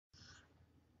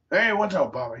Hey, what's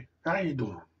up, Bobby? How you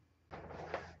doing?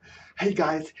 Hey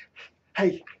guys,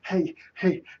 hey,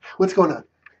 what's going on?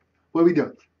 What are we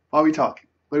doing? Why are we talking?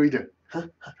 What are we doing? Huh?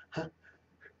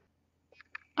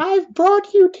 I've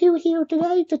brought you two here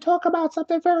today to talk about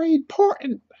something very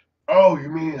important. Oh, you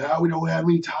mean how we don't have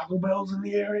any Taco Bells in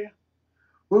the area?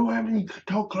 We don't have any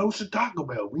closer Taco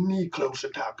Bell. We need closer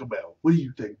Taco Bell. What do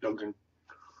you think, Duncan?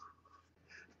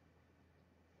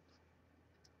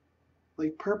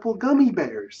 Like purple gummy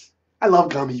bears. I love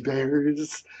gummy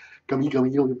bears. Gummy, they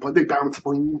bounce,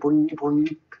 boing, boing,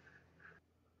 boing.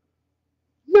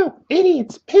 No,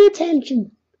 idiots, pay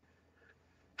attention.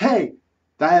 Hey,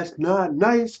 that's not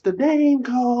nice to name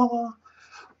call.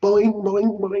 Boing,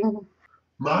 boing, boing.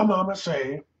 My mama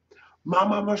said, my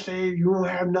mama said you don't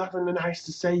have nothing nice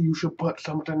to say. You should put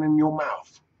something in your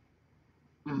mouth.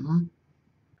 Mm-hmm.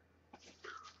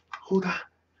 Hold on.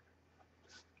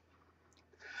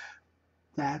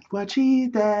 That's what she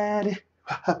said.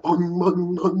 Boing,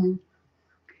 boing, boing.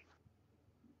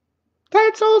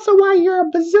 That's also why you're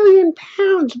a bazillion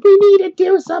pounds. We need to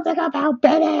do something about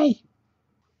Betty.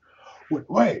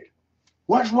 Wait,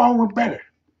 what's wrong with Benny?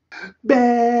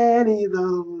 Benny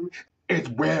Lone. It's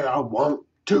where I want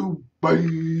to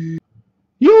be.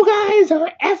 You guys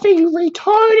are effing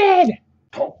retarded.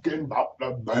 Talking about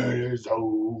the Benny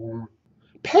Zone.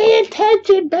 Pay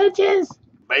attention, bitches.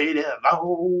 Benny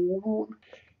Lone.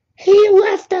 He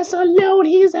left us alone.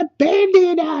 He's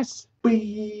abandoned us.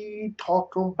 We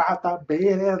talking about the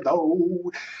Benny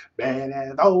Lone.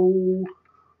 Benny Lone.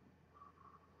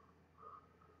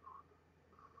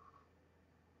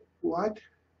 What?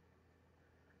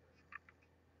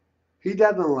 He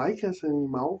doesn't like us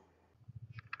anymore.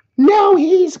 No,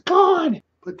 he's gone.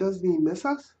 But doesn't he miss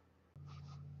us?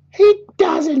 He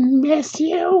doesn't miss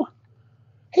you.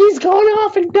 He's gone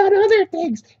off and done other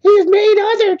things. He's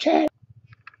made other channels.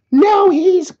 No,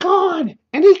 he's gone,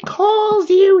 and he calls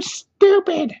you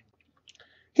stupid.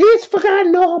 He's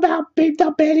forgotten all about the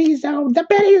Betty Zone. The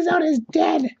Betty Zone is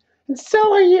dead, and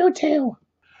so are you two.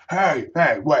 Hey,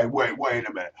 wait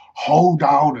a minute. Hold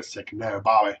on a second there,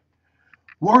 Bobby.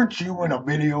 Weren't you in a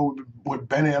video with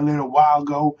Benny a little while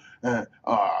ago?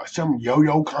 Some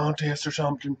yo-yo contest or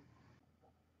something?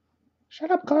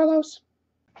 Shut up, Carlos.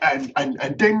 And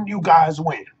didn't you guys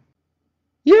win?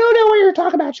 You don't know what you're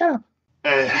talking about. Shut up.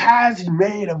 And has he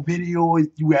made a video with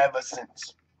you ever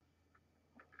since?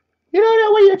 You don't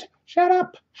know what you're... Shut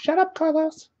up. Shut up,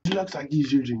 Carlos. It looks like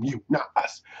he's using you, not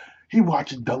us. He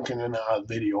watches Duncan and our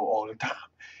video all the time.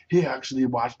 He actually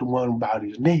watched the one about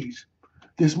his knees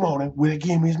this morning when he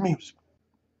gave me his music.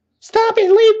 Stop it.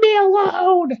 Leave me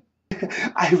alone.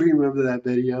 I remember that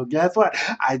video. Guess what?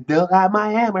 I still have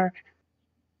my hammer.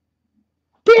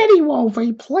 Betty won't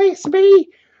replace me.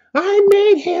 I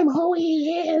made him who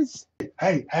he is.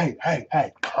 Hey,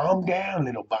 calm down,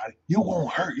 little buddy. You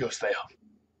won't hurt yourself.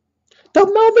 The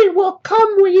moment will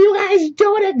come when you guys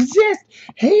don't exist.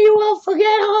 He will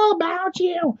forget all about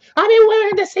you. I've been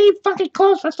wearing the same fucking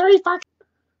clothes for 30 fucking...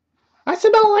 I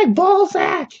smell like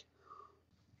ballsack.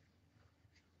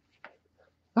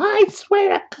 I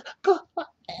swear to...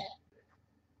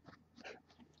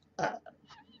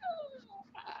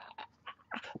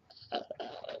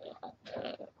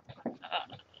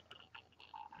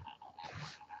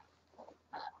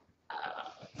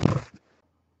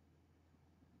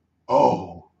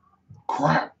 Oh,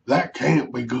 crap. That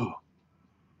can't be good.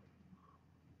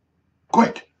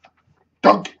 Quick,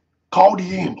 Duncan, call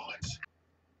the ambulance.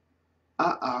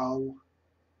 Uh-oh.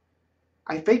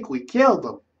 I think we killed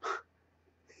him.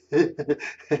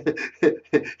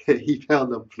 He fell on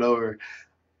the floor.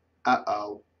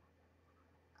 Uh-oh.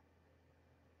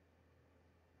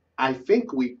 I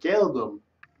think we killed him.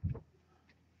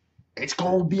 It's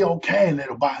gonna be okay,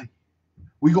 little buddy.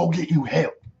 We gonna get you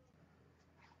help.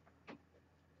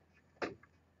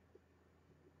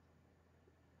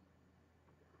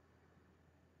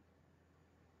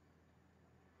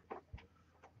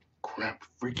 Crap,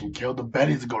 freaking killed him.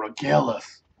 Betty's gonna kill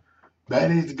us.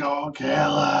 Betty's gonna kill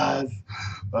us.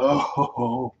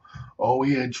 Oh,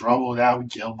 we in trouble now. We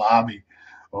killed Bobby.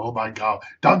 Oh my God.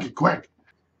 Duncan, quick.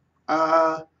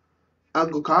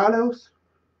 Uncle Carlos?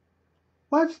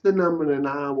 What's the number to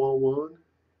 911?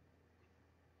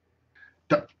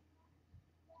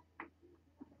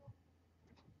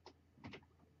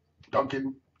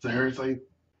 Duncan, seriously?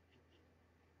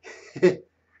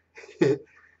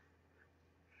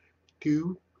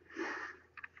 2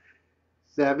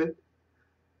 7.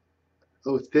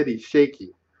 Oh, steady,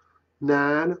 shaky.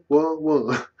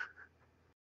 911.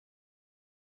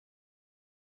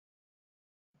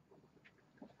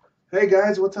 Hey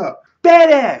guys, what's up?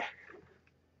 Betty!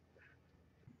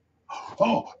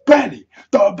 Oh, Benny,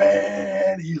 the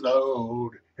Benny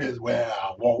Zone is where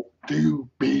I want to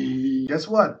be. Guess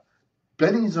what?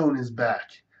 Benny Zone is back.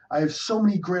 I have so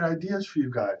many great ideas for you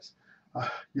guys.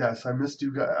 Yes, I missed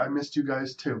you guys. I missed you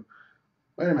guys too.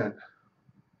 Wait a minute.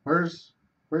 Where's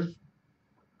where's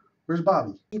where's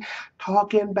Bobby?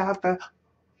 Talking about the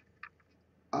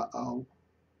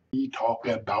he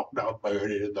talking about the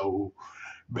Benny Zone,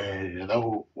 Benny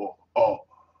Zone.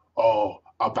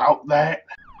 About that.